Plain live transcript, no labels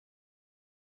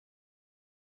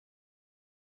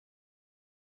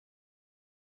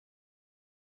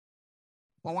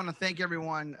Well, I want to thank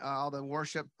everyone, all the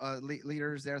worship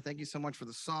leaders there. Thank you so much for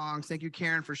the songs. Thank you,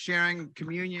 Karen, for sharing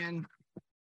communion.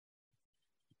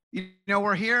 You know,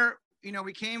 we're here. You know,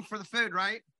 we came for the food,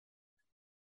 right?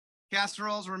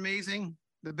 Casseroles were amazing.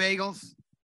 The bagels.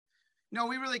 No,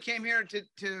 we really came here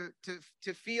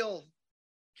to feel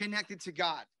connected to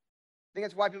God. I think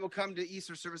that's why people come to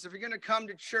Easter service. If you're going to come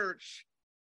to church,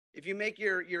 if you make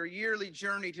your yearly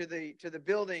journey to the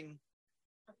building,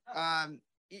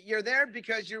 you're there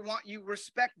because you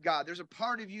respect God. There's a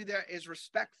part of you that is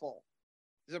respectful.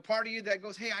 There's a part of you that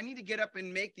goes, hey, I need to get up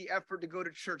and make the effort to go to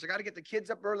church. I got to get the kids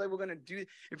up early. We're going to do,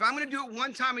 if I'm going to do it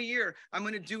one time a year, I'm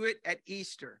going to do it at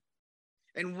Easter.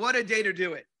 And what a day to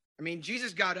do it. I mean,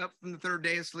 Jesus got up from the third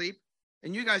day of sleep,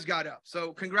 and you guys got up.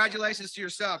 So congratulations to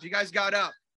yourself. You guys got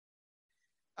up.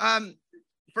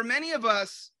 For many of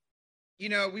us, you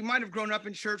know, we might have grown up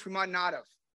in church. We might not have.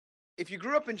 If you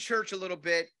grew up in church a little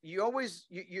bit,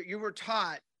 you were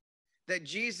taught that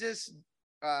Jesus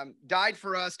died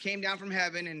for us, came down from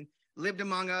heaven and lived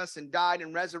among us and died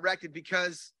and resurrected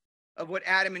because of what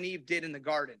Adam and Eve did in the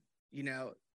garden, you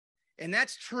know, and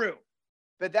that's true,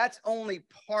 but that's only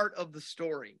part of the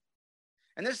story.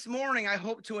 And this morning, I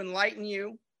hope to enlighten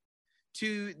you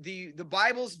to the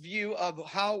Bible's view of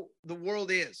how the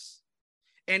world is.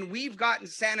 And we've gotten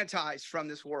sanitized from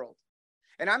this world.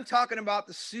 And I'm talking about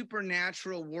the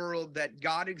supernatural world that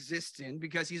God exists in,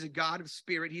 because he's a God of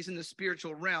spirit. He's in the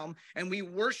spiritual realm and we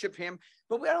worship him.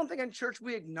 But I don't think in church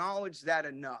we acknowledge that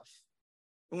enough.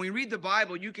 When we read the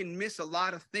Bible, you can miss a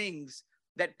lot of things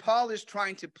that Paul is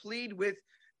trying to plead with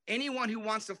anyone who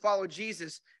wants to follow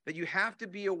Jesus, that you have to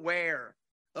be aware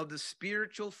of the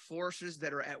spiritual forces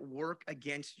that are at work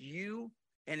against you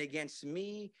and against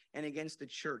me and against the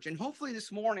church. And hopefully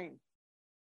this morning,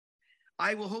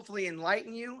 I will hopefully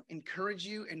enlighten you, encourage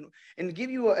you, and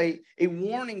give you a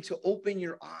warning to open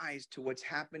your eyes to what's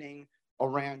happening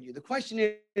around you. The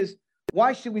question is,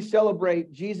 why should we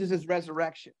celebrate Jesus'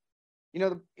 resurrection? You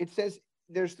know, it says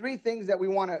there's three things that we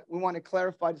want to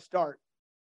clarify to start.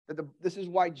 This is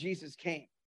why Jesus came.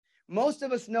 Most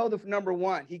of us know the number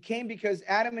one. He came because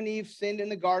Adam and Eve sinned in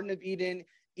the Garden of Eden.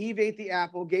 Eve ate the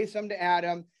apple, gave some to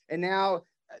Adam, and now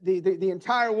the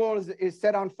entire world is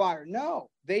set on fire. No,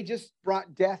 they just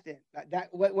brought death in.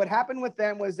 What happened with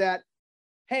them was that,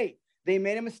 hey, they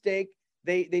made a mistake.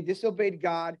 They disobeyed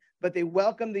God, but they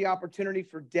welcomed the opportunity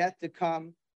for death to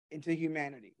come into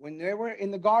humanity. When they were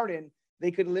in the garden,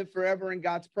 they could live forever in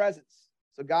God's presence.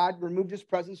 So God removed his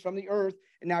presence from the earth,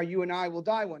 and now you and I will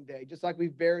die one day. Just like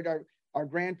we've buried our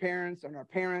grandparents and our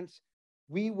parents,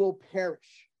 we will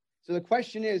perish. So the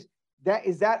question is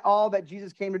that all that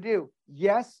Jesus came to do?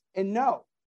 Yes and no.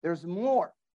 There's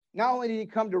more. Not only did he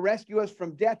come to rescue us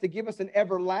from death, to give us an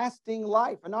everlasting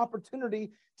life, an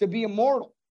opportunity to be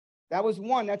immortal. That was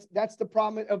one. That's the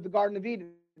problem of the Garden of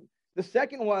Eden. The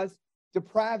second was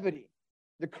depravity,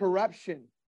 the corruption,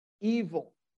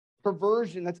 evil,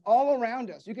 perversion that's all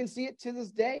around us. You can see it to this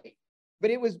day,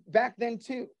 but it was back then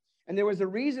too. And there was a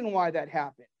reason why that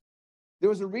happened. There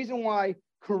was a reason why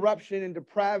corruption and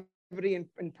depravity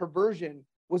and perversion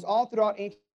was all throughout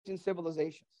ancient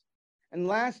civilizations. And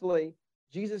lastly,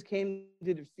 Jesus came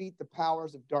to defeat the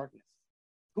powers of darkness.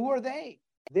 Who are they?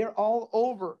 They're all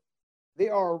over. They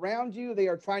are around you. They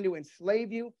are trying to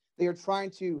enslave you. They are trying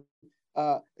to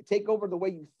take over the way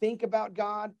you think about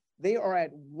God. They are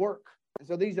at work. And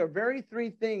so these are very three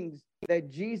things that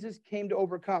Jesus came to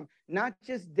overcome. Not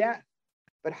just death,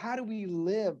 but how do we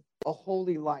live a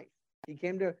holy life? He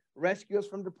came to rescue us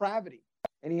from depravity.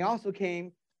 And he also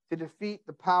came to defeat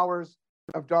the powers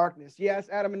of darkness. Yes,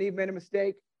 Adam and Eve made a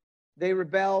mistake. They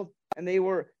rebelled and they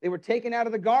were taken out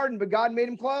of the garden, but God made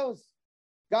them close.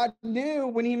 God knew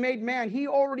when he made man, he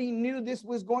already knew this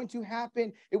was going to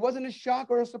happen. It wasn't a shock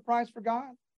or a surprise for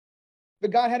God.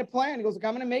 But God had a plan. He goes, look,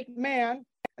 I'm going to make man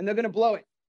and they're going to blow it.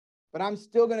 But I'm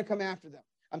still going to come after them.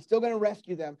 I'm still going to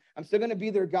rescue them. I'm still going to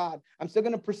be their God. I'm still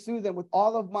going to pursue them with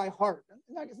all of my heart.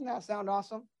 Doesn't that sound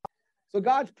awesome? So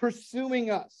God's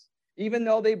pursuing us, even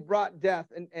though they brought death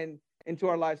and into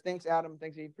our lives. Thanks, Adam.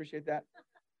 Thanks, Eve. Appreciate that.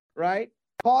 Right?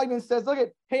 Paul even says, look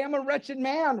at, hey, I'm a wretched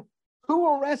man. Who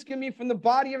will rescue me from the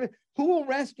body of it? Who will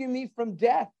rescue me from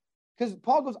death? Because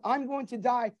Paul goes, I'm going to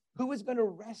die. Who is going to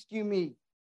rescue me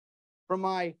from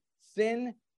my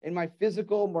sin and my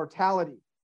physical mortality?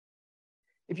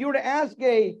 If you were to ask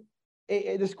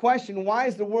this question, why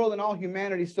is the world and all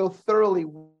humanity so thoroughly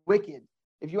wicked?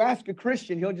 If you ask a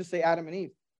Christian, he'll just say Adam and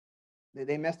Eve.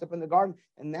 They messed up in the garden.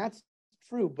 And that's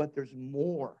true, but there's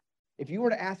more. If you were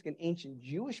to ask an ancient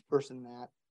Jewish person that,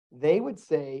 they would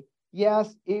say,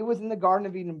 yes, it was in the Garden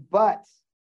of Eden, but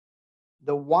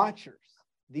the watchers,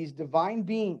 these divine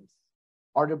beings,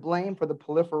 are to blame for the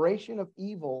proliferation of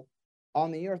evil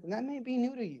on the earth. And that may be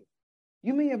new to you.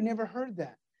 You may have never heard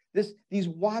that. These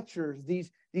watchers,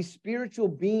 these spiritual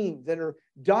beings that are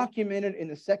documented in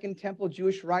the Second Temple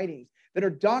Jewish writings, that are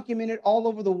documented all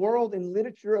over the world in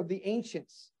literature of the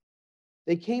ancients.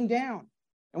 They came down.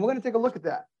 And we're going to take a look at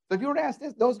that. So if you were to ask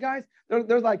those guys,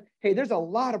 they're like, hey, there's a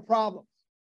lot of problems.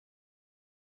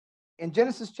 In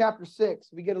Genesis chapter 6,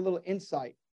 we get a little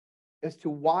insight as to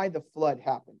why the flood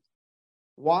happened,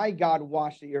 why God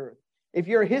washed the earth. If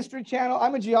you're a History Channel,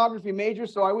 I'm a geography major,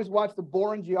 so I always watch the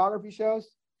boring geography shows.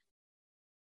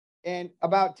 And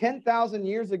about 10,000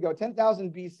 years ago,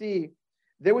 10,000 BC,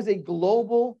 there was a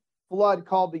global flood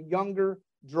called the Younger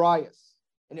Dryas.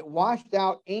 And it washed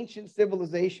out ancient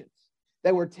civilizations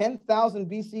that were 10,000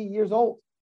 BC years old,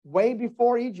 way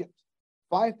before Egypt,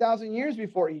 5,000 years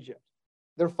before Egypt.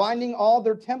 They're finding all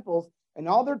their temples, and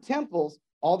all their temples,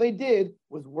 all they did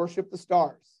was worship the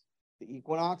stars, the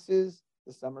equinoxes,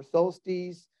 the summer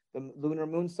solstice, the lunar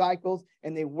moon cycles,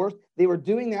 and they were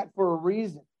doing that for a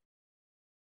reason.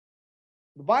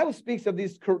 The Bible speaks of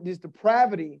these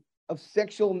depravity of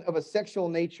a sexual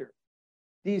nature.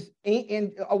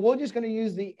 And we're just going to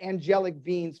use the angelic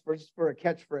beings for a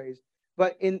catchphrase.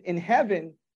 But in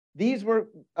heaven, these were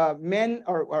men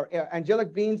or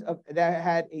angelic beings that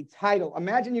had a title.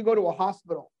 Imagine you go to a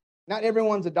hospital. Not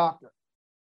everyone's a doctor,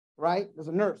 right? There's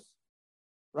a nurse,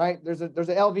 right? There's an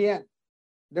LVN.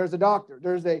 There's a doctor.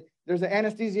 There's an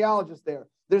anesthesiologist there.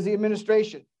 There's the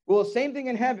administration. Well, same thing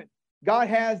in heaven. God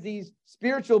has these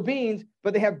spiritual beings,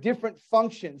 but they have different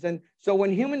functions. And so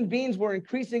when human beings were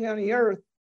increasing on the earth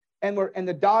and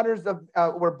the daughters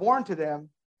were born to them,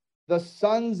 the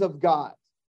sons of God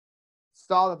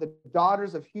saw that the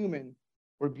daughters of human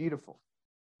were beautiful.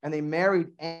 And they married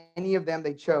any of them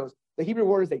they chose. The Hebrew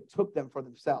word is they took them for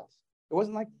themselves. It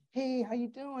wasn't like, hey, how you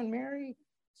doing, Mary?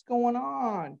 What's going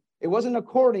on? It wasn't a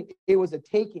courting. It was a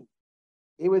taking.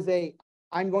 It was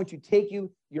I'm going to take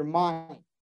you, you're mine.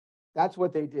 That's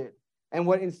what they did. And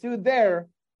what ensued there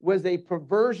was a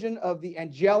perversion of the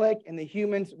angelic and the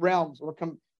human realms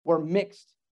were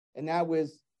mixed. And that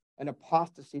was an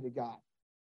apostasy to God.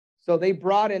 So they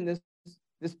brought in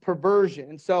this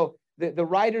perversion. And so the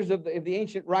writers of the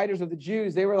ancient writers of the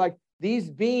Jews, they were like, these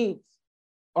beings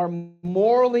are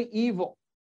morally evil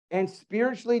and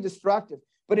spiritually destructive.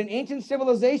 But in ancient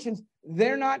civilizations,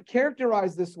 they're not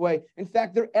characterized this way. In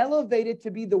fact, they're elevated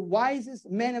to be the wisest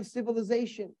men of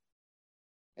civilization.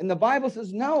 And the Bible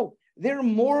says, no, they're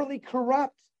morally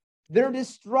corrupt. They're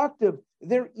destructive.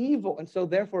 They're evil. And so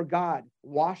therefore God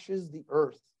washes the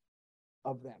earth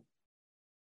of them.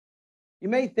 You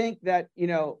may think that,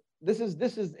 this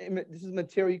is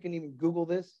material. You can even Google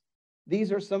this.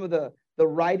 These are some of the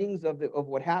writings of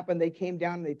what happened. They came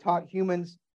down and they taught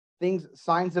humans things,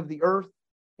 signs of the earth,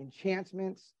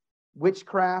 enchantments,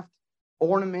 witchcraft,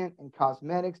 ornament, and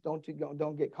cosmetics. Don't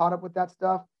get caught up with that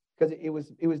stuff, because it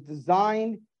was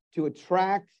designed to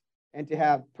attract and to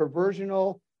have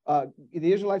perversional.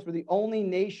 The Israelites were the only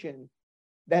nation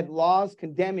that had laws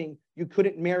condemning you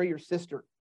couldn't marry your sister.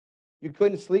 You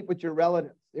couldn't sleep with your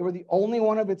relatives. They were the only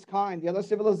one of its kind. The other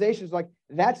civilizations, like,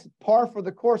 that's par for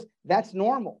the course. That's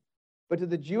normal. But to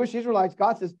the Jewish Israelites,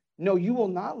 God says, no, you will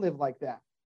not live like that.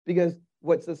 Because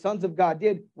what the sons of God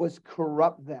did was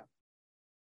corrupt them.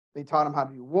 They taught them how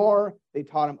to do war. They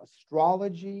taught them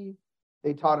astrology.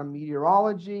 They taught them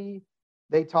meteorology.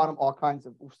 They taught them all kinds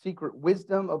of secret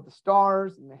wisdom of the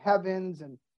stars and the heavens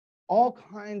and all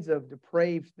kinds of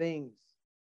depraved things.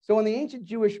 So in the ancient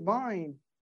Jewish mind,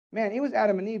 man, it was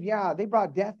Adam and Eve. Yeah, they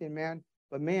brought death in, man.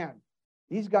 But man,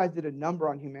 these guys did a number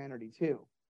on humanity too.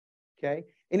 Okay?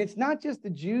 And it's not just the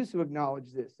Jews who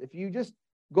acknowledge this. If you just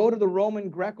go to the Roman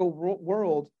Greco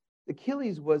world,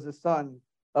 Achilles was the son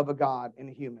of a god and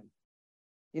a human.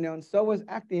 And so was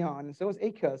Actaeon, and so was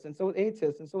Acus, and so was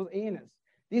Aetus, and so was Aeneas.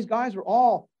 These guys were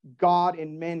all God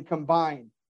and men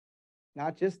combined.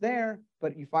 Not just there,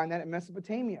 but you find that in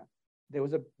Mesopotamia. There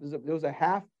was a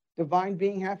half divine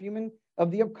being, half human of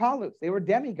the Apkalus. They were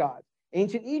demigods.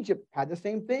 Ancient Egypt had the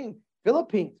same thing.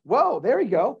 Philippines, whoa, there you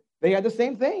go. They had the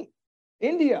same thing.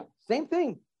 India, same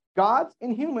thing. Gods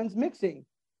and humans mixing.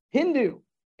 Hindu,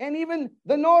 and even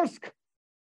the Norse.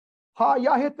 Ha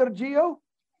Yahiter Geo,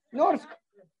 Norse.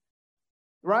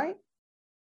 Right?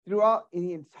 Throughout in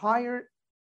the entire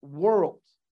world,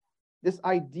 this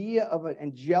idea of an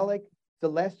angelic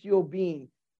celestial being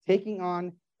taking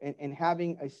on and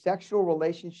having a sexual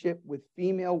relationship with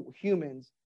female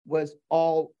humans was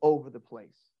all over the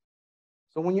place.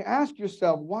 So when you ask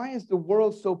yourself, why is the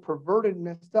world so perverted and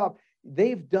messed up?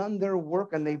 They've done their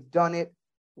work and they've done it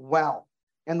well.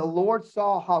 And the Lord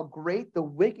saw how great the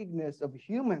wickedness of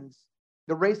humans,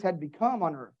 the race had become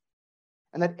on earth,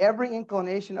 and that every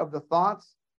inclination of the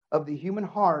thoughts of the human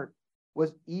heart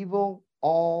was evil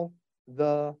all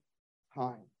the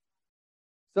time.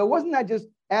 So it wasn't that just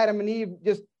Adam and Eve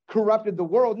just corrupted the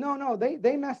world. No,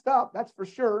 they messed up, that's for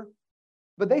sure.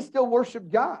 But they still worshiped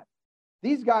God.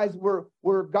 These guys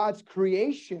were God's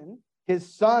creation, his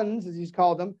sons, as he's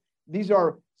called them. These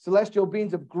are celestial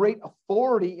beings of great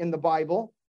authority in the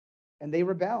Bible, and they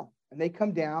rebel, and they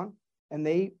come down, and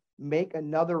they make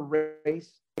another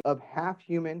race of half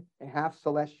human and half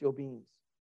celestial beings.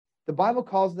 The Bible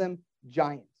calls them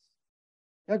giants.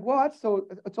 You're like, well,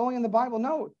 it's only in the Bible.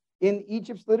 No, in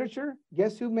Egypt's literature,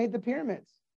 guess who made the pyramids?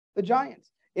 The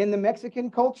giants. In the Mexican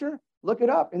culture, look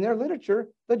it up. In their literature,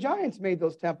 the giants made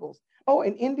those temples. Oh,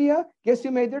 in India, guess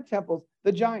who made their temples?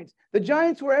 The giants. The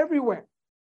giants were everywhere.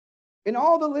 In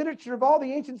all the literature of all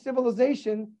the ancient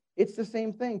civilization, it's the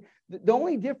same thing. The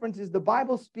only difference is the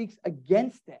Bible speaks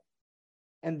against it.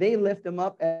 And they lift them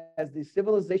up as the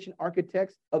civilization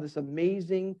architects of this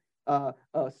amazing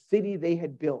city they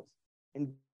had built.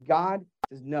 And God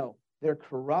says, no, they're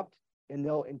corrupt and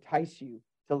they'll entice you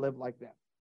to live like them.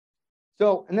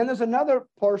 So, and then there's another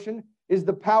portion is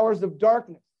the powers of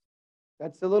darkness.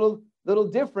 That's a little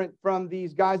different from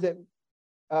these guys that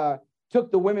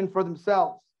took the women for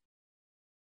themselves.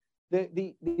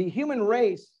 The human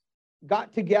race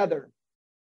got together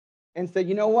and said,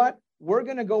 you know what? We're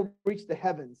going to go reach the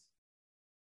heavens,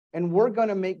 and we're going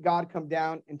to make God come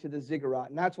down into the ziggurat.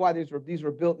 And that's why these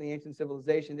were built in the ancient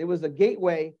civilization. It was a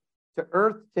gateway to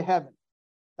earth to heaven.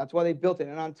 That's why they built it.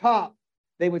 And on top,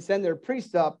 they would send their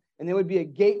priests up, and there would be a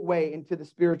gateway into the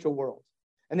spiritual world.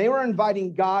 And they were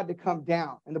inviting God to come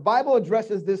down. And the Bible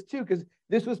addresses this too, because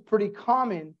this was pretty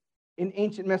common in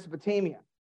ancient Mesopotamia.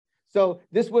 So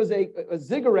this was a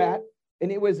ziggurat,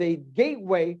 and it was a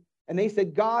gateway. And they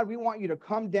said, God, we want you to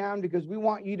come down because we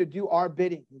want you to do our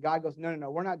bidding. And God goes, no,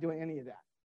 we're not doing any of that.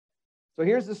 So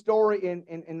here's the story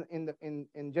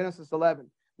in Genesis 11.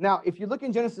 Now, if you look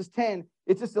in Genesis 10,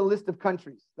 it's just a list of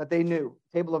countries that they knew,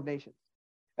 table of nations.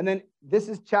 And then this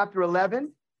is chapter 11.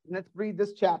 And let's read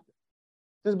this chapter.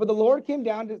 It says, but the Lord came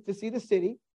down to see the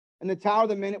city and the tower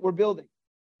the men were building.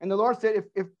 And the Lord said,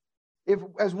 if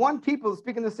as one people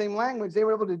speaking the same language, they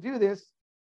were able to do this,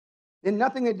 then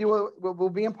nothing they do will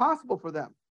be impossible for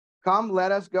them. Come,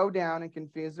 let us go down and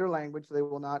confuse their language so they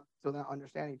will not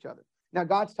understand each other. Now,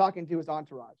 God's talking to his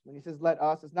entourage. When he says, let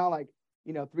us, it's not like,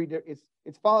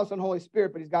 it's Father, Son, Holy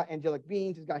Spirit, but he's got angelic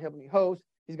beings, he's got heavenly hosts,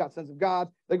 he's got sons of God.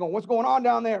 They're going, what's going on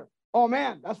down there? Oh,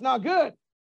 man, that's not good.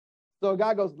 So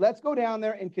God goes, let's go down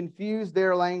there and confuse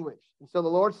their language. And so the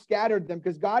Lord scattered them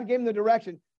because God gave them the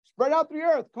direction. Spread out the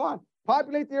earth. Come on.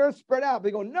 Populate the earth, spread out. They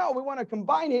go, no, we want to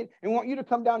combine it and want you to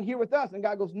come down here with us. And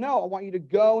God goes, no, I want you to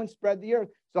go and spread the earth.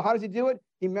 So how does he do it?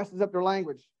 He messes up their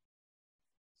language.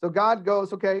 So God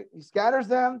goes, okay, he scatters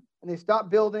them and they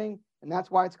stop building. And that's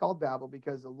why it's called Babel,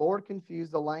 because the Lord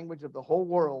confused the language of the whole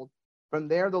world. From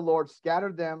there, the Lord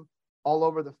scattered them all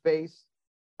over the face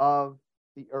of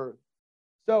the earth.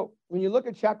 So when you look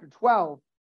at chapter 12,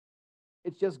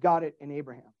 it's just God and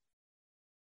Abraham.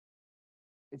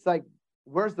 It's like,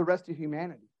 where's the rest of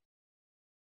humanity?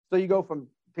 So you go from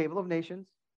Table of Nations,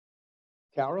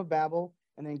 Tower of Babel,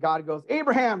 and then God goes,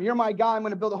 Abraham, you're my guy. I'm going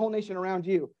to build a whole nation around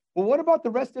you. Well, what about the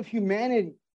rest of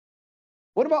humanity?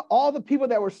 What about all the people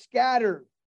that were scattered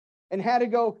and had to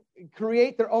go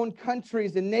create their own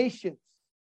countries and nations?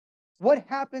 What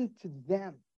happened to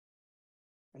them?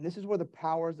 And this is where the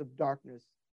powers of darkness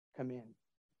come in.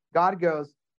 God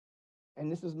goes,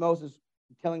 and this is Moses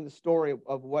telling the story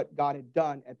of what God had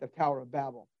done at the Tower of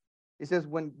Babel. He says,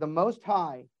 when the Most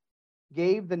High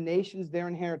gave the nations their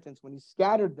inheritance, when he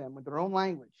scattered them with their own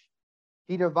language,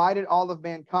 he divided all of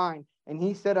mankind, and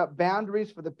he set up boundaries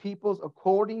for the peoples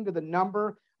according to the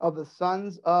number of the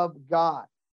sons of God.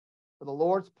 For the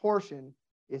Lord's portion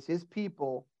is his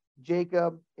people,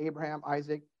 Jacob, Abraham,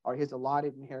 Isaac, are his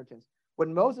allotted inheritance. What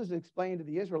Moses explained to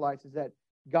the Israelites is that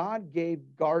God gave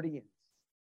guardians,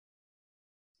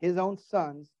 his own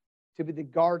sons, to be the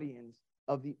guardians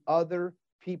of the other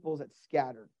peoples that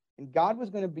scattered. And God was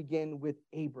going to begin with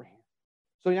Abraham.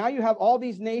 So now you have all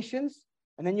these nations,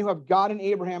 and then you have God and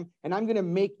Abraham, and I'm going to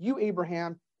make you,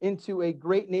 Abraham, into a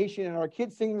great nation. And our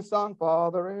kids sing the song,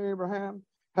 Father Abraham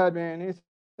had many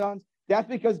sons. That's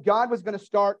because God was going to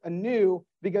start anew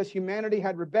because humanity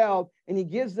had rebelled, and he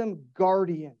gives them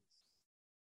guardians.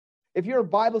 If you're a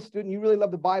Bible student, you really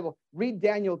love the Bible, read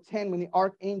Daniel 10 when the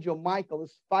archangel Michael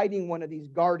is fighting one of these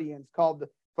guardians called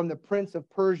from the prince of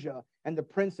Persia and the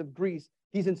prince of Greece.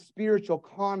 He's in spiritual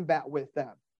combat with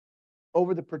them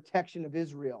over the protection of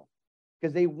Israel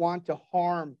because they want to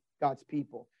harm God's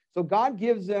people. So God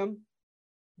gives them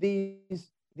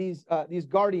these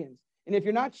guardians. And if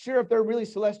you're not sure if they're really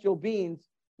celestial beings,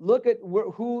 look at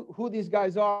who these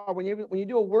guys are. When you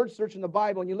do a word search in the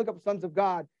Bible and you look up sons of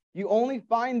God, you only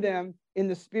find them in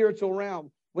the spiritual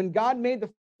realm. When God made the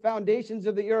foundations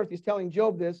of the earth, he's telling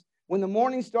Job this, when the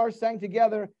morning stars sang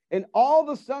together and all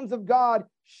the sons of God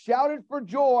shouted for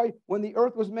joy when the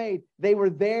earth was made, they were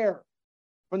there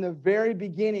from the very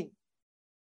beginning.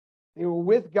 They were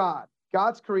with God,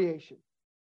 God's creation.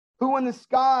 Who in the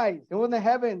skies and in the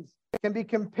heavens can be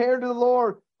compared to the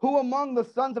Lord? Who among the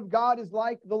sons of God is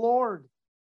like the Lord?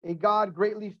 A God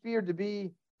greatly feared to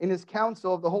be in his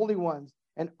council of the holy ones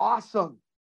and awesome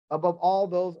above all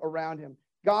those around him.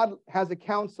 God has a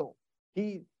council.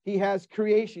 He has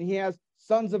creation. He has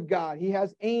sons of God. He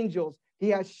has angels. He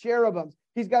has cherubims.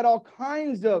 He's got all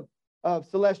kinds of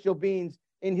celestial beings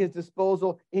in his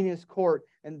disposal, in his court.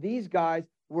 And these guys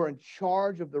were in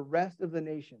charge of the rest of the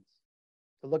nations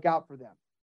to look out for them,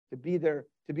 to be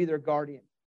their guardian.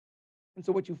 And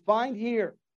so what you find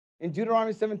here in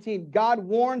Deuteronomy 17, God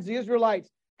warns the Israelites,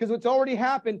 because what's already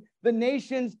happened, the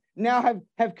nations now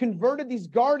have converted these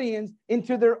guardians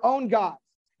into their own gods.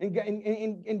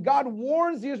 And God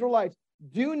warns the Israelites,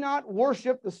 do not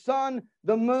worship the sun,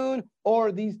 the moon,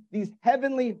 or these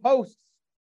heavenly hosts,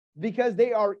 because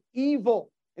they are evil.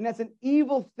 And that's an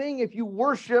evil thing if you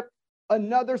worship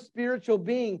another spiritual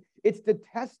being. It's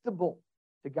detestable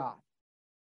to God.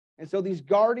 And so these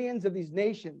guardians of these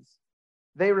nations,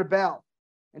 they rebel.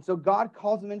 And so God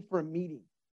calls them in for a meeting.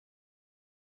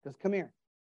 He goes, come here.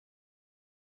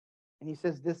 And he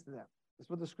says this to them. This is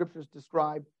what the scriptures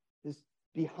describe, this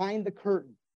behind the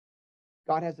curtain.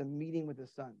 God has a meeting with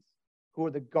his sons, who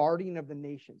are the guardian of the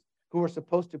nations, who are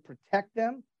supposed to protect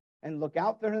them and look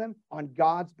out for them on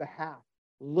God's behalf.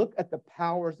 Look at the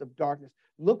powers of darkness.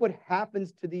 Look what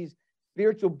happens to these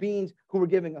spiritual beings who were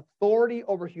giving authority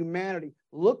over humanity.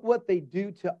 Look what they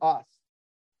do to us.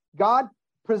 God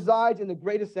presides in the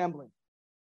great assembly.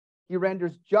 He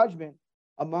renders judgment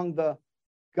among the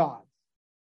gods.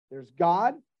 There's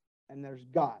God and there's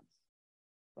gods.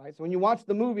 Right? So when you watch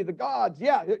the movie, the gods,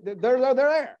 yeah, they're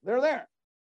there. They're there.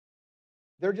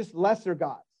 They're just lesser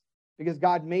gods because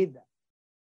God made them.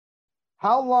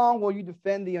 How long will you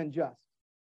defend the unjust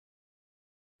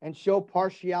and show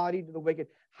partiality to the wicked?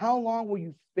 How long will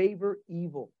you favor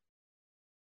evil?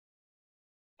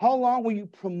 How long will you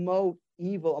promote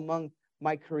evil among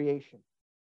my creation?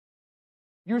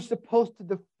 You're supposed to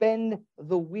defend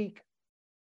the weak.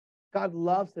 God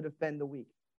loves to defend the weak.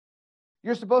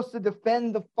 You're supposed to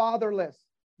defend the fatherless.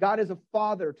 God is a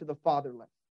father to the fatherless.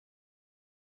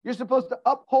 You're supposed to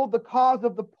uphold the cause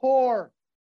of the poor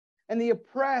and the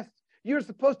oppressed. You're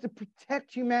supposed to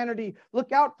protect humanity,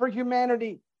 look out for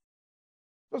humanity.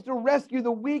 You're supposed to rescue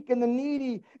the weak and the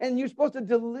needy, and you're supposed to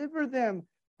deliver them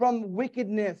from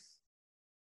wickedness.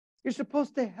 You're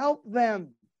supposed to help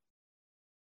them.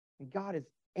 And God is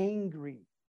angry,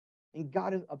 and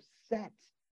God is upset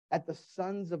at the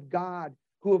sons of God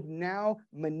who have now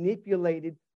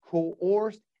manipulated,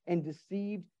 coerced, and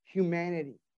deceived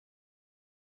humanity.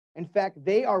 In fact,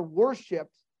 they are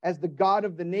worshipped as the God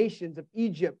of the nations of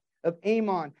Egypt, of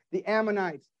Ammon, the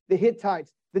Ammonites, the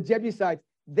Hittites, the Jebusites.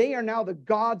 They are now the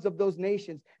gods of those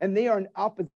nations, and they are in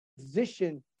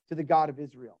opposition to the God of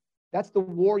Israel. That's the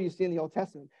war you see in the Old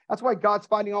Testament. That's why God's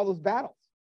fighting all those battles.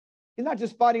 He's not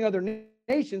just fighting other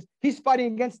nations. He's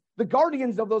fighting against the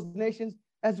guardians of those nations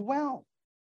as well.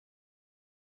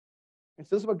 And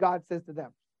so this is what God says to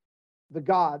them. The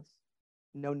gods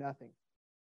know nothing.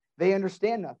 They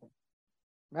understand nothing.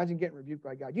 Imagine getting rebuked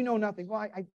by God. You know nothing. Well,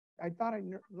 I thought I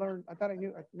learned. I thought I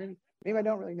knew. Maybe I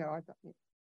don't really know.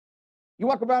 You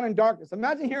walk around in darkness.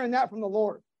 Imagine hearing that from the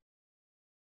Lord.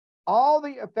 All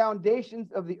the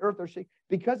foundations of the earth are shaken.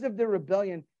 Because of their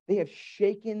rebellion, they have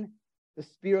shaken the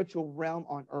spiritual realm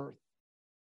on earth.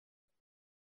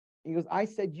 He goes, I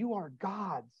said, you are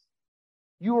gods.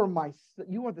 You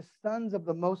are the sons of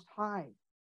the Most High.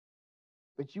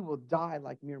 But you will die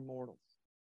like mere mortals.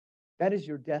 That is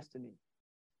your destiny.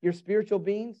 You're spiritual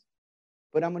beings,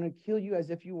 but I'm going to kill you as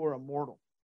if you were a mortal.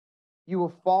 You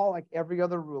will fall like every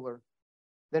other ruler.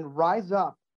 Then rise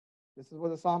up. This is what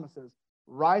the psalmist says.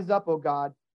 Rise up, O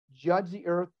God, judge the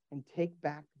earth and take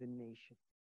back the nation.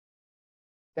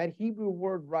 That Hebrew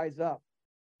word rise up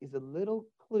is a little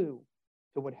clue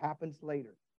to what happens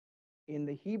later. In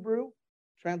the Hebrew,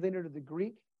 translated to the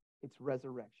Greek, it's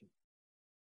resurrection.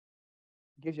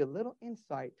 It gives you a little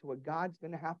insight to what God's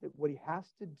going to have to, what he has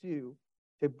to do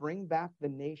to bring back the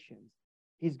nations.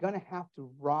 He's going to have to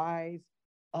rise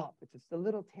up. It's just a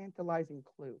little tantalizing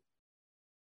clue.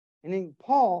 And then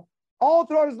Paul, all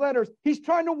throughout his letters, he's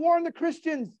trying to warn the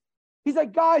Christians. He's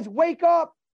like, guys, wake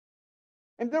up.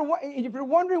 And if you're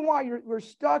wondering why you're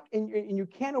stuck and you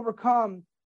can't overcome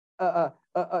a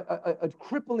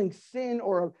crippling sin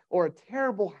or a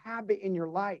terrible habit in your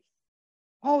life,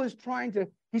 Paul is trying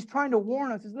to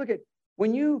warn us. Is look at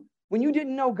when you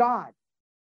didn't know God,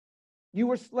 you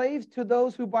were slaves to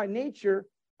those who by nature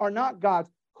are not God's.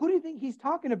 Who do you think he's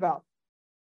talking about?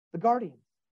 The guardians,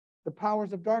 the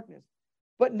powers of darkness.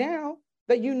 But now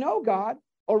that you know God,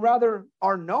 or rather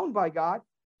are known by God,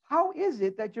 how is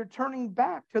it that you're turning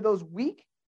back to those weak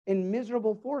and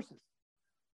miserable forces?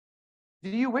 Do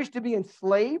you wish to be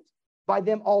enslaved by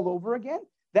them all over again?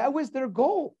 That was their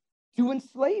goal, to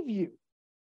enslave you.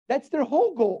 That's their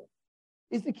whole goal,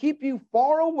 is to keep you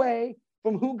far away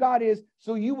from who God is,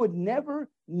 so you would never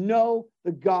know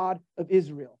the God of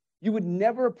Israel. You would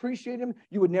never appreciate him.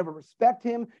 You would never respect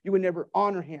him. You would never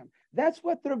honor him. That's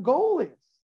what their goal is.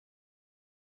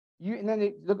 And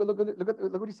then look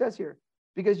what he says here.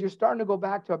 Because you're starting to go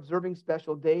back to observing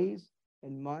special days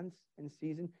and months and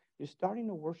seasons. You're starting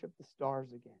to worship the stars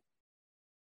again.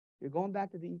 You're going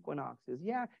back to the equinoxes.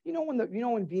 Yeah,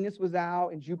 when Venus was out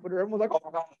and Jupiter, everyone was like,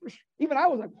 oh my gosh. Even I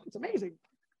was like, oh, it's amazing.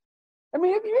 I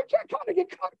mean, if you can't kind of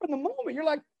get caught up in the moment, you're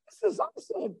like, this is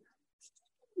awesome.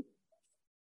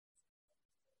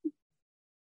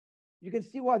 You can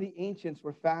see why the ancients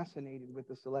were fascinated with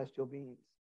the celestial beings.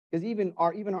 Because even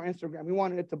our Instagram, we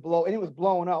wanted it to blow, and it was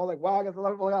blowing up. I was like, wow, I got a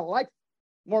lot of likes,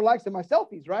 more likes than my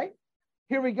selfies, right?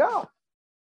 Here we go.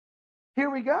 Here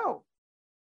we go.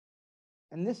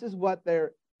 And this is what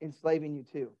they're enslaving you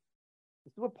to.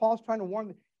 This is what Paul's trying to warn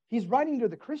them. He's writing to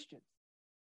the Christians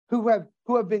who have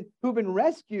been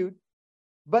rescued,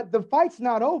 but the fight's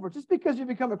not over. Just because you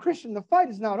become a Christian, the fight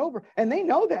is not over. And they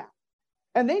know that.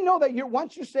 And they know that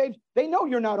once you're saved, they know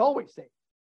you're not always saved.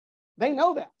 They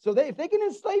know that. So if they can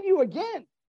enslave you again,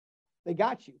 they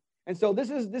got you. And so this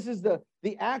is the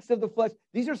acts of the flesh.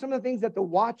 These are some of the things that the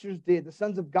watchers did, the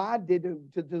sons of God did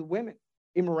to the women.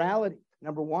 Immorality,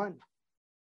 number one.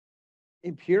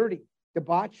 Impurity,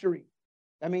 debauchery.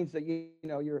 That means that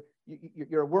you're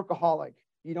a workaholic.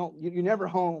 You're never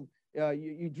home.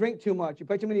 You drink too much. You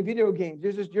play too many video games.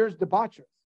 You're debaucherous.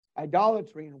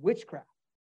 Idolatry and witchcraft.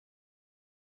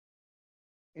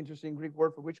 Interesting Greek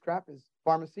word for witchcraft is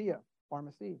pharmacia.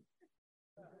 Pharmacy.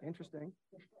 Interesting.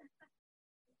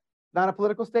 Not a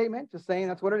political statement, just saying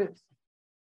that's what it is.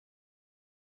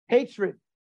 Hatred,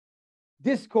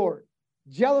 discord,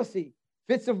 jealousy,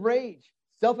 fits of rage,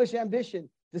 selfish ambition,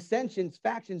 dissensions,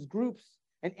 factions, groups,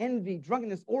 and envy,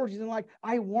 drunkenness, orgies, and like.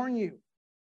 I warn you,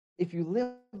 if you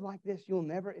live like this, you'll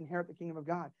never inherit the kingdom of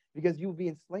God, because you'll be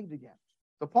enslaved again.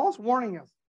 So Paul's warning us.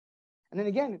 And then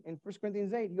again, in 1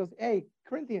 Corinthians 8, he goes, hey,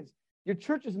 Corinthians, your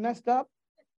church is messed up,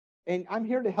 and I'm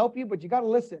here to help you, but you got to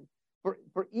listen.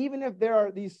 For even if there are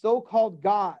these so-called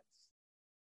gods,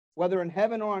 whether in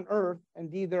heaven or on earth,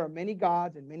 indeed there are many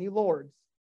gods and many lords,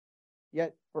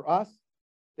 yet for us,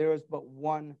 there is but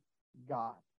one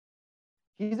God.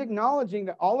 He's acknowledging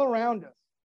that all around us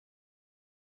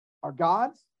are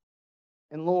gods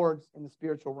and lords in the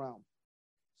spiritual realm.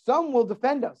 Some will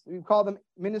defend us. We call them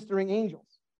ministering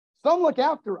angels. Some look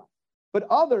after us, but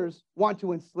others want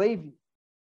to enslave you.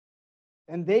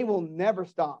 And they will never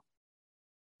stop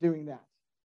doing that.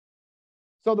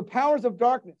 So the powers of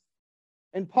darkness,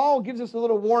 and Paul gives us a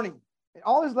little warning. In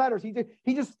all his letters,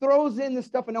 he just throws in this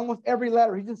stuff in almost every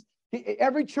letter.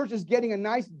 Every church is getting a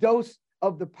nice dose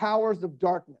of the powers of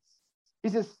darkness. He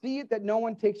says, see it that no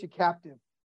one takes you captive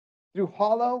through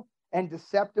hollow and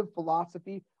deceptive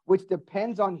philosophy, which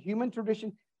depends on human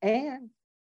tradition and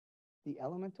the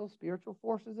elemental spiritual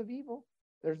forces of evil.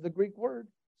 There's the Greek word,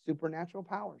 supernatural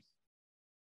powers.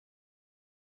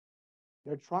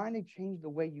 They're trying to change the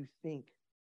way you think.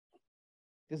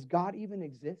 Does God even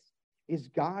exist? Is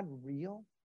God real?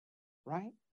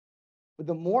 Right? With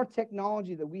the more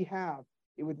technology that we have,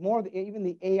 even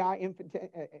the AI,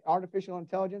 artificial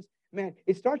intelligence, man,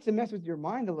 it starts to mess with your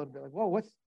mind a little bit. Like, whoa,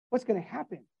 what's going to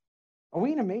happen? Are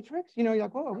we in a matrix? You're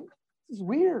like, whoa, this is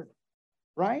weird,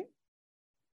 right?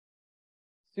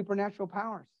 Supernatural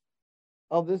powers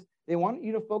of this. They want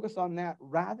you to focus on that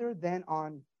rather than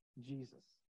on Jesus.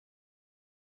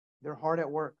 They're hard at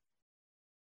work.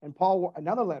 And Paul,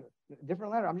 another letter,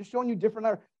 different letter. I'm just showing you different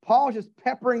letter. Paul's just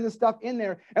peppering this stuff in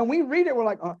there. And we read it, we're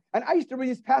like, and I used to read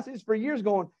these passages for years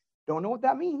going, don't know what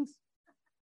that means.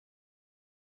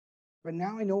 But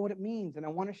now I know what it means. And I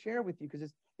want to share with you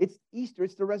because it's Easter.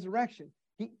 It's the resurrection.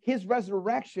 His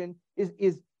resurrection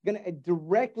is going to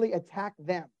directly attack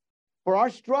them. For our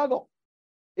struggle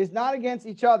is not against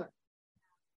each other.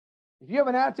 If you have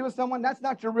an attitude with someone, that's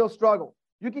not your real struggle.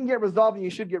 You can get resolved and you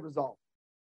should get resolved.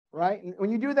 Right? And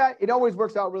when you do that, it always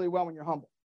works out really well when you're humble.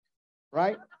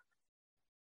 Right?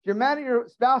 If you're mad at your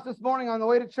spouse this morning on the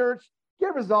way to church,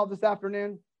 get resolved this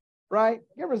afternoon, right?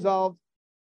 Get resolved.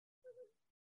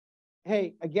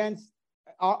 Hey, against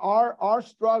our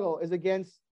struggle is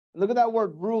against, look at that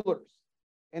word, rulers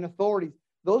and authorities.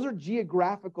 Those are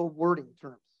geographical wording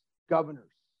terms.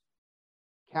 Governors,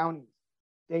 counties,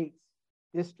 states,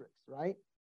 districts, right?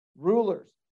 Rulers,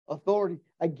 authority,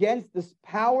 against the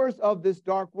powers of this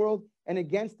dark world and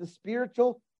against the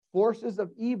spiritual forces of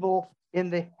evil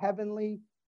in the heavenly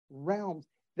realms.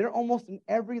 They're almost in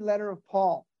every letter of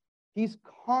Paul. He's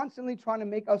constantly trying to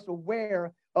make us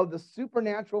aware of the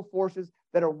supernatural forces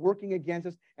that are working against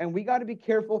us. And we got to be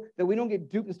careful that we don't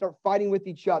get duped and start fighting with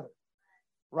each other,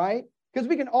 right? Because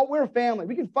we're a family.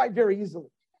 We can fight very easily.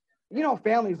 You know how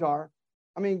families are.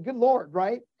 I mean, good Lord,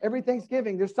 right? Every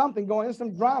Thanksgiving, there's something going, there's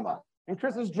some drama, and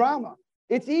Christmas drama.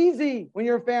 It's easy when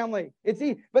you're a family. It's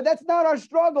easy, but that's not our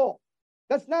struggle.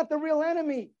 That's not the real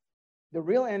enemy. The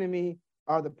real enemy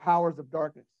are the powers of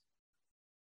darkness.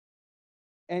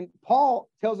 And Paul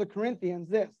tells the Corinthians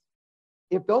this: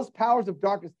 if those powers of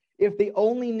darkness, if they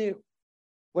only knew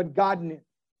what God knew.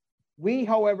 We,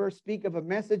 however, speak of a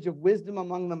message of wisdom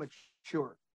among the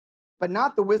mature, but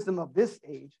not the wisdom of this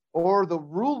age or the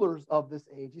rulers of this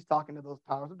age. He's talking to those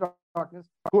powers of darkness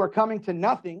who are coming to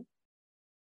nothing.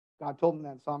 God told them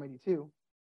that in Psalm 82.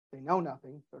 They know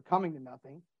nothing. They're coming to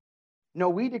nothing. No,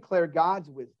 we declare God's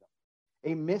wisdom,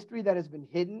 a mystery that has been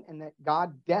hidden and that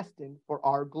God destined for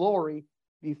our glory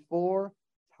before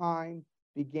time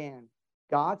began.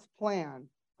 God's plan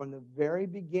from the very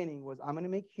beginning was, I'm going to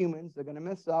make humans, they're going to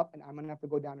mess up, and I'm going to have to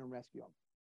go down and rescue them.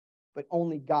 But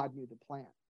only God knew the plan.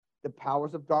 The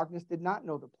powers of darkness did not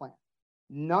know the plan.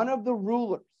 None of the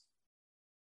rulers,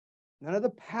 none of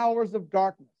the powers of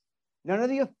darkness, none of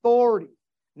the authorities,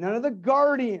 none of the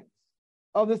guardians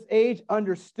of this age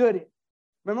understood it.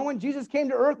 Remember when Jesus came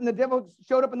to earth and the devil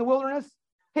showed up in the wilderness?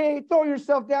 Hey, throw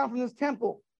yourself down from this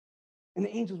temple and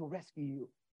the angels will rescue you.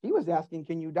 He was asking,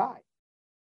 can you die?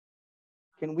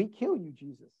 Can we kill you,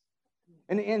 Jesus?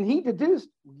 And he deduced,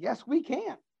 yes, we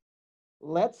can.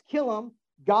 Let's kill him.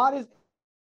 God is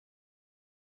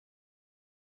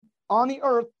on the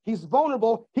earth. He's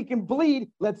vulnerable. He can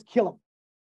bleed. Let's kill him.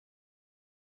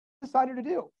 Decided to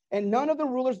do. And none of the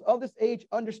rulers of this age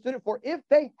understood it, for if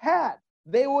they had,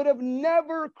 they would have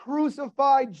never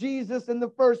crucified Jesus in the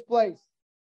first place.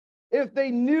 If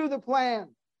they knew the plan.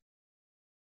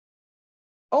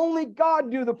 Only God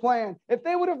knew the plan. If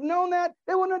they would have known that,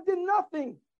 they would have did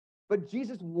nothing. But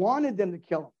Jesus wanted them to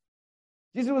kill him.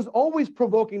 Jesus was always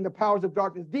provoking the powers of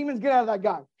darkness. Demons, get out of that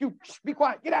guy. You, be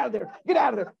quiet. Get out of there. Get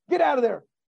out of there. Get out of there.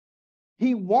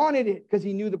 He wanted it because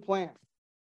he knew the plan.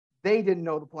 They didn't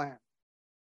know the plan.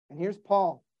 And here's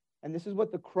Paul. And this is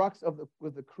what the crux of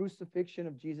the crucifixion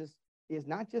of Jesus is.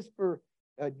 Not just for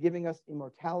giving us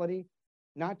immortality,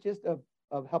 not just of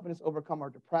helping us overcome our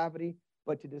depravity,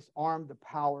 but to disarm the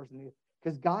powers.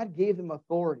 Because God gave them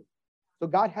authority. So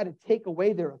God had to take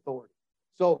away their authority.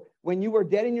 So when you were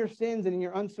dead in your sins and in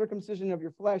your uncircumcision of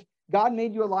your flesh, God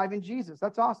made you alive in Jesus.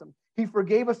 That's awesome. He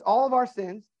forgave us all of our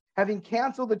sins, having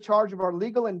canceled the charge of our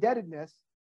legal indebtedness,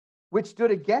 which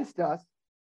stood against us,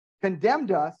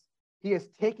 condemned us. He has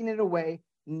taken it away,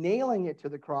 nailing it to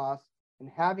the cross, and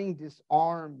having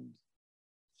disarmed,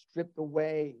 stripped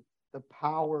away the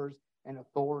powers and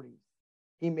authorities.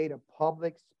 He made a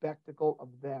public spectacle of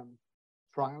them,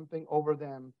 triumphing over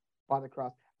them by the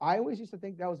cross. I always used to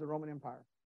think that was the Roman Empire.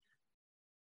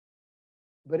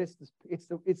 But it's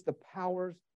the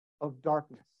powers of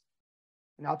darkness.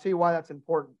 And I'll tell you why that's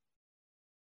important.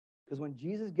 Because when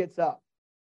Jesus gets up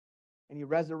and he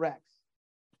resurrects,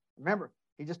 remember,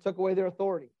 he just took away their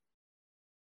authority.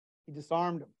 He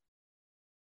disarmed them.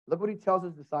 Look what he tells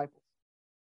his disciples.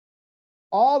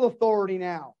 All authority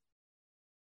now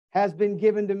has been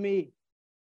given to me.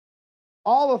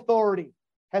 All authority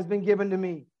has been given to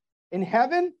me in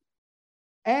heaven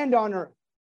and on earth.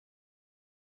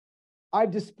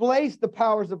 I've displaced the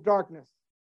powers of darkness.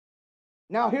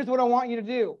 Now, here's what I want you to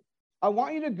do. I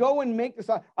want you to go and make this.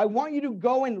 I want you to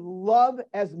go and love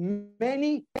as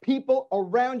many people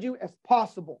around you as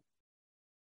possible.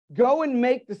 Go and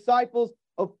make disciples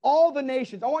of all the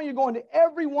nations. I want you to go into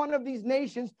every one of these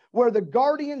nations where the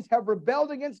guardians have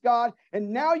rebelled against God,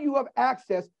 and now you have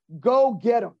access. Go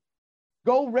get them.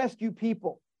 Go rescue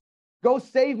people. Go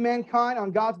save mankind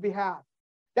on God's behalf.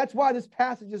 That's why this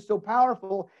passage is so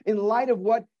powerful in light of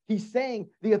what he's saying.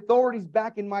 The authority's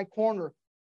back in my corner.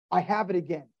 I have it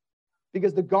again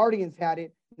because the guardians had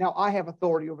it. Now I have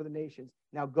authority over the nations.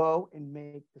 Now go and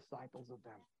make disciples of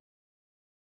them.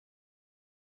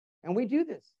 And we do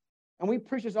this. And we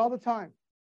preach this all the time.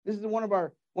 This is one of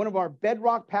our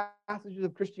bedrock passages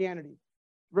of Christianity.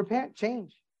 repent,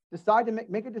 change. Decide to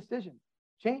make a decision.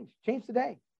 Change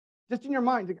today. Just in your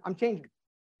mind, I'm changing.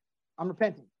 I'm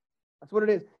repenting. That's what it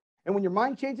is. And when your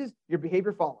mind changes, your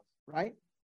behavior follows, right?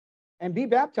 And be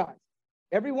baptized,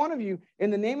 every one of you,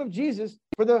 in the name of Jesus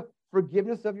for the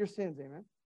forgiveness of your sins. Amen.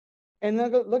 And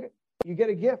then look, you get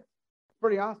a gift. It's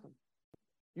pretty awesome.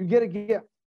 You get a gift.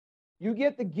 You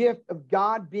get the gift of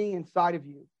God being inside of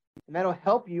you, and that'll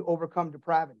help you overcome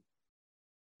depravity,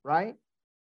 right?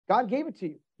 God gave it to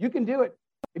you. You can do it.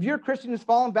 If you're a Christian who's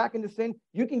fallen back into sin,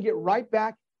 you can get right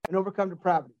back and overcome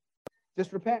depravity.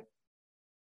 Just repent,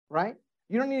 right?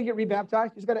 You don't need to get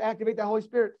rebaptized. You just got to activate the Holy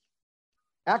Spirit.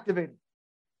 Activate it.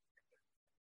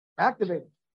 Activate it.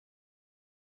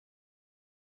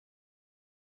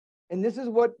 And this is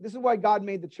why God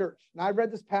made the church. Now, I've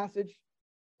read this passage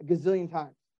a gazillion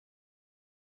times.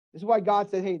 This is why God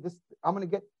said, hey,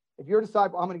 if you're a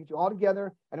disciple, I'm going to get you all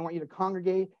together, and I want you to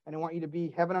congregate, and I want you to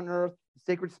be heaven on earth,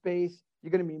 sacred space.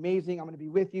 You're going to be amazing. I'm going to be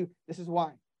with you. This is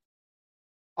why.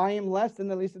 I am less than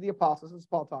the least of the apostles. This is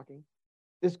Paul talking.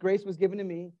 This grace was given to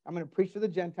me. I'm going to preach to the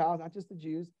Gentiles, not just the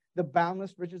Jews, the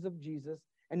boundless riches of Jesus,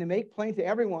 and to make plain to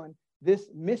everyone this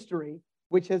mystery,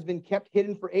 which has been kept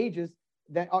hidden for ages,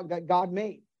 that God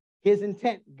made. His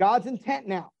intent, God's intent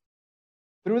now,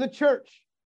 through the church,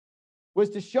 was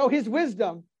to show his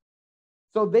wisdom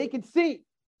so they could see.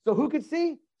 So who could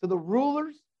see? So the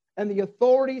rulers and the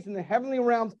authorities in the heavenly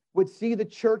realms would see the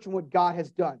church and what God has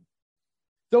done.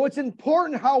 So it's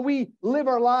important how we live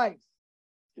our lives.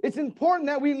 It's important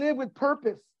that we live with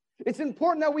purpose. It's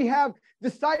important that we have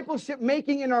discipleship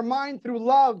making in our mind through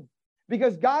love,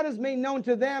 because God has made known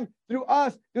to them through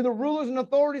us, through the rulers and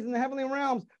authorities in the heavenly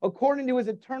realms, according to his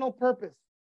eternal purpose,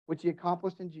 which he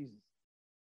accomplished in Jesus.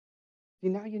 See,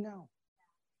 now you know.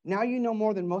 Now you know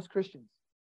more than most Christians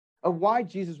of why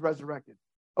Jesus resurrected,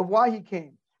 of why he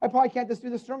came. I probably can't just do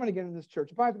the sermon again in this church.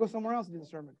 I probably have to go somewhere else and do the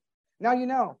sermon. Now you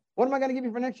know. What am I going to give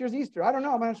you for next year's Easter? I don't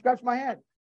know. I'm going to scratch my head.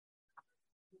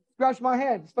 Scratch my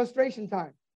head. It's frustration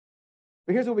time.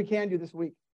 But here's what we can do this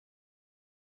week.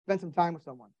 Spend some time with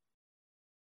someone.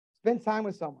 Spend time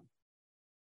with someone.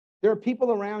 There are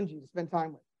people around you to spend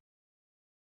time with.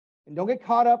 And don't get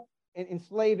caught up and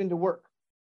enslaved into work.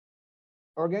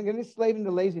 Or get enslaved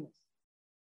into laziness.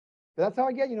 But that's how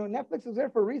I get, Netflix is there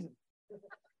for a reason.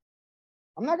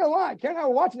 I'm not going to lie. Karen and I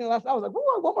were watching it last night. I was like,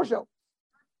 whoa, one more show.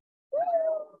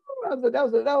 Woo! That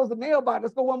was the nail bite.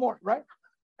 Let's go one more, right?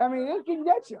 I mean, it can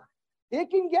get you. It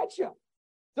can get you.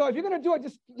 So if you're going to do it,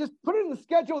 just put it in the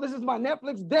schedule. This is my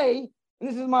Netflix day. And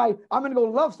this is I'm going to go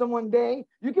love someone day.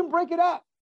 You can break it up.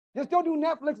 Just don't do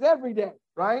Netflix every day,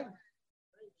 right?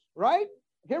 Right?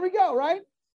 Here we go, right?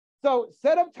 So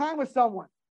set up time with someone.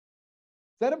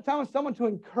 Set up time with someone to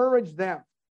encourage them.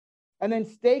 And then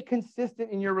stay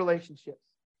consistent in your relationships.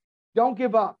 Don't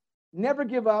give up. Never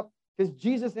give up, because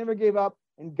Jesus never gave up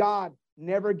and God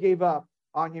never gave up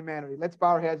on humanity. Let's bow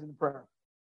our heads in prayer.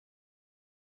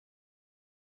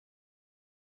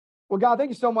 Well, God, thank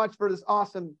you so much for this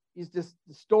awesome, the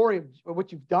story of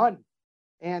what you've done.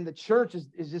 And the church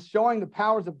is just showing the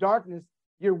powers of darkness,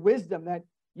 your wisdom, that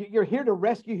you're here to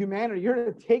rescue humanity. You're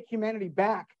here to take humanity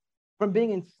back from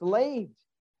being enslaved.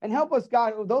 And help us,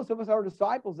 God, those of us who are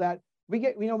disciples, that we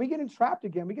get entrapped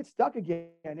again. We get stuck again.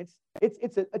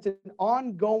 It's an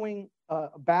ongoing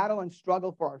battle and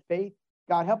struggle for our faith.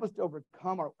 God, help us to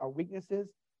overcome our weaknesses.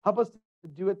 Help us to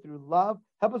do it through love.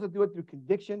 Help us to do it through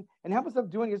conviction. And help us to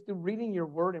doing it through reading your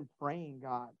word and praying,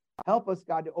 God. Help us,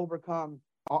 God, to overcome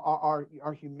our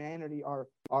humanity, our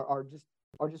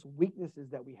just weaknesses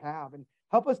that we have. And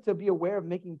help us to be aware of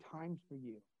making time for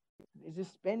you. It's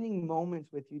just spending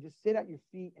moments with you. Just sit at your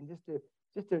feet and just to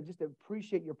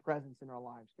appreciate your presence in our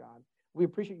lives, God. We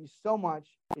appreciate you so much.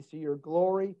 It's to your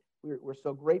glory. We're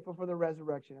so grateful for the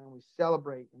resurrection, and we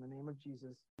celebrate in the name of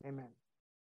Jesus. Amen.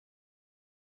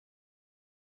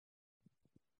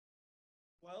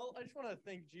 Well, I just want to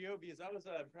thank Gio, because that was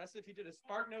impressive. He did a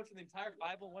Spark Notes in the entire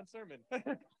Bible in one sermon.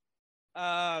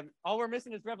 All we're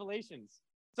missing is Revelations.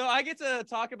 So I get to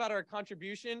talk about our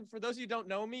contribution. For those of you who don't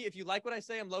know me, if you like what I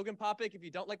say, I'm Logan Popick. If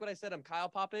you don't like what I said, I'm Kyle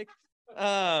Popick.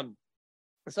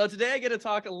 So today I get to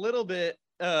talk a little bit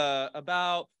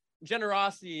about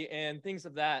generosity and things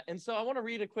of that. And so I want to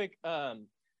read a quick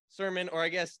sermon, or I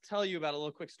guess tell you about a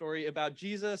little quick story about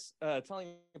Jesus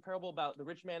telling a parable about the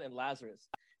rich man and Lazarus.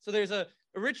 So there's a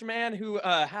rich man who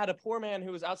had a poor man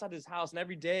who was outside his house, and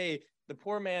every day the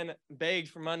poor man begged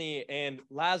for money and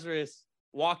Lazarus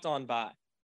walked on by.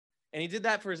 And he did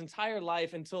that for his entire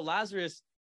life until Lazarus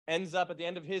ends up at the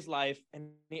end of his life, and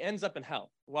he ends up in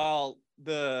hell. While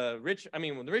the rich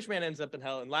man ends up in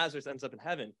hell and Lazarus ends up in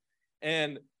heaven.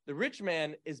 And the rich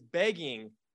man is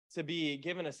begging to be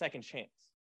given a second chance.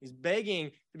 He's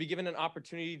begging to be given an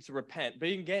opportunity to repent,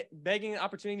 begging an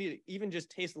opportunity to even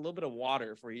just taste a little bit of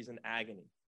water for he's in agony.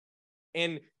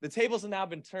 And the tables have now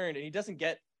been turned, and he doesn't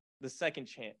get the second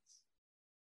chance.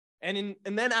 And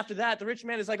then after that, the rich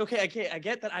man is like, okay, I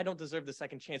get that I don't deserve the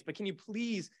second chance, but can you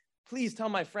please tell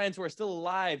my friends who are still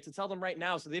alive to tell them right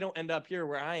now so they don't end up here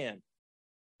where I am?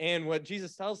 And what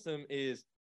Jesus tells them is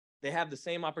they have the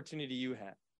same opportunity you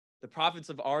had. The prophets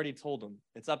have already told them.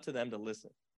 It's up to them to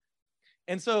listen.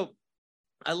 And so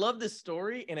I love this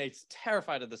story, and I'm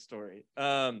terrified of the story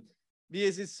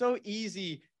because it's so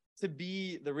easy to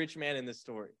be the rich man in this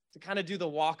story, to kind of do the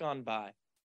walk on by.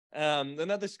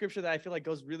 Another scripture that I feel like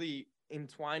goes really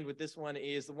entwined with this one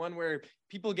is the one where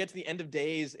people get to the end of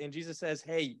days and Jesus says,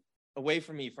 hey, away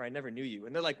from me, for I never knew you.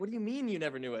 And they're like, what do you mean you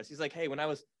never knew us? He's like, hey, when I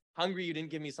was hungry, you didn't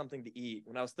give me something to eat.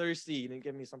 When I was thirsty, you didn't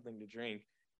give me something to drink.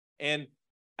 And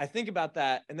I think about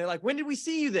that, and they're like, when did we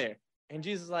see you there? And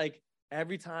Jesus is like,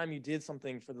 every time you did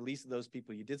something for the least of those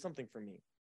people, you did something for me.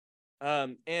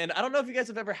 And I don't know if you guys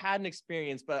have ever had an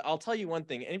experience, but I'll tell you one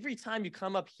thing. Every time you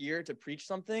come up here to preach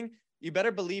something, you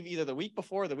better believe either the week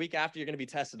before or the week after you're going to be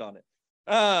tested on it.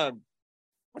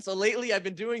 So lately I've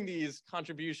been doing these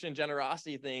contribution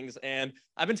generosity things, and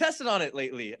I've been tested on it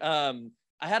lately.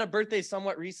 I had a birthday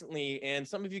somewhat recently, and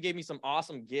some of you gave me some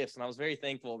awesome gifts, and I was very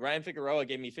thankful. Ryan Figueroa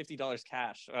gave me $50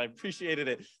 cash. I appreciated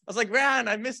it. I was like, Ryan,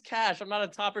 I miss cash. I'm not a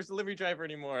Toppers delivery driver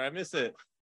anymore. I miss it.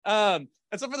 And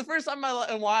so for the first time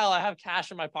in a while, I have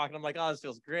cash in my pocket. I'm like, oh, this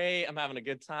feels great. I'm having a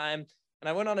good time. And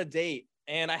I went on a date,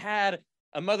 and I had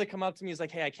a mother come up to me. Is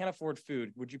like, hey, I can't afford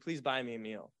food. Would you please buy me a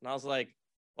meal? And I was like,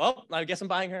 well, I guess I'm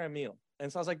buying her a meal.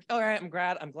 And so I was like, all right, I'm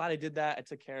glad I did that. I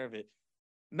took care of it.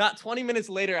 Not 20 minutes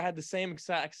later, I had the same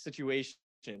exact situation.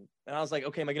 And I was like,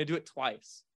 okay, am I going to do it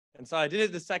twice? And so I did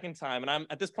it the second time. And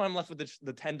at this point, I'm left with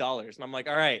the $10. And I'm like,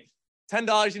 all right,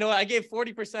 $10, you know what? I gave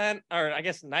 40%, or I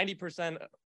guess 90%,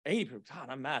 80%, God,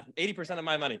 I'm mad, 80% of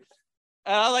my money.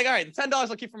 I was like, all right, the $10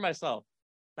 I'll keep for myself.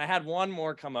 And I had one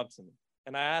more come up to me.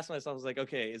 And I asked myself, I was like,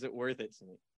 okay, is it worth it to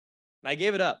me? And I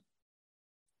gave it up.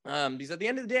 Because at the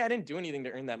end of the day, I didn't do anything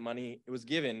to earn that money. It was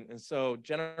given. And so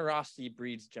generosity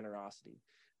breeds generosity.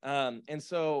 And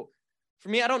so for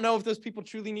me, I don't know if those people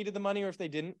truly needed the money or if they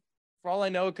didn't. For all I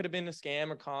know, it could have been a scam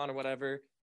or con or whatever.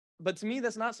 But to me,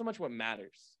 that's not so much what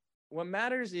matters. What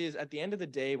matters is at the end of the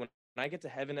day, when I get to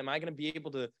heaven, am I going to be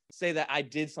able to say that I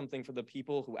did something for the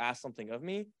people who asked something of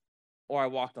me, or I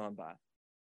walked on by?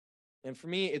 And for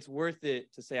me, it's worth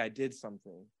it to say I did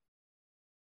something.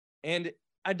 And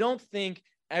I don't think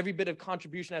every bit of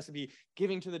contribution has to be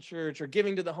giving to the church or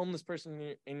giving to the homeless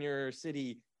person in your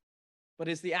city, but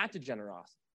it's the act of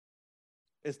generosity.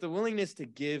 It's the willingness to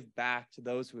give back to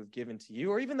those who have given to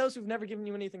you, or even those who've never given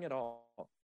you anything at all.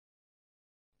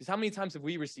 Because how many times have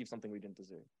we received something we didn't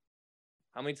deserve?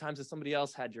 How many times has somebody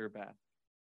else had your back?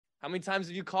 How many times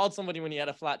have you called somebody when you had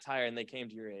a flat tire and they came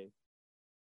to your aid?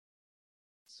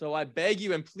 So I beg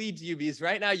you and plead to you, because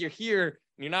right now you're here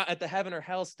and you're not at the heaven or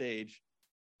hell stage.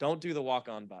 Don't do the walk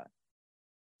on by.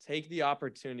 Take the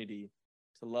opportunity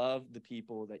to love the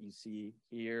people that you see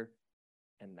here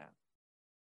and now.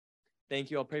 Thank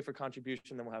you. I'll pray for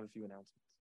contribution, then we'll have a few announcements.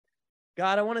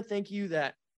 God, I want to thank you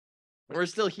that we're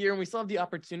still here and we still have the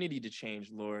opportunity to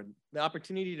change, Lord. The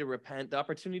opportunity to repent, the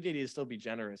opportunity to still be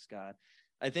generous, God.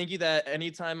 I thank you that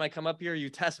anytime I come up here, you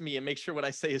test me and make sure what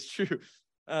I say is true,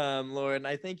 Lord. And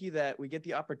I thank you that we get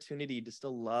the opportunity to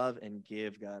still love and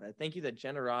give, God. I thank you that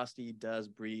generosity does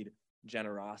breed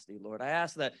generosity, Lord. I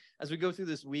ask that as we go through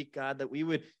this week, God, that we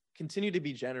would continue to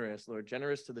be generous, Lord.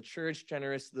 Generous to the church,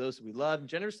 generous to those we love, and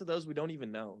generous to those we don't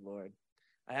even know, Lord.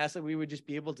 I ask that we would just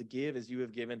be able to give as you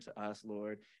have given to us,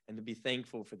 Lord, and to be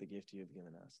thankful for the gift you have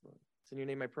given us, Lord. It's in your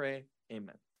name I pray.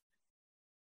 Amen.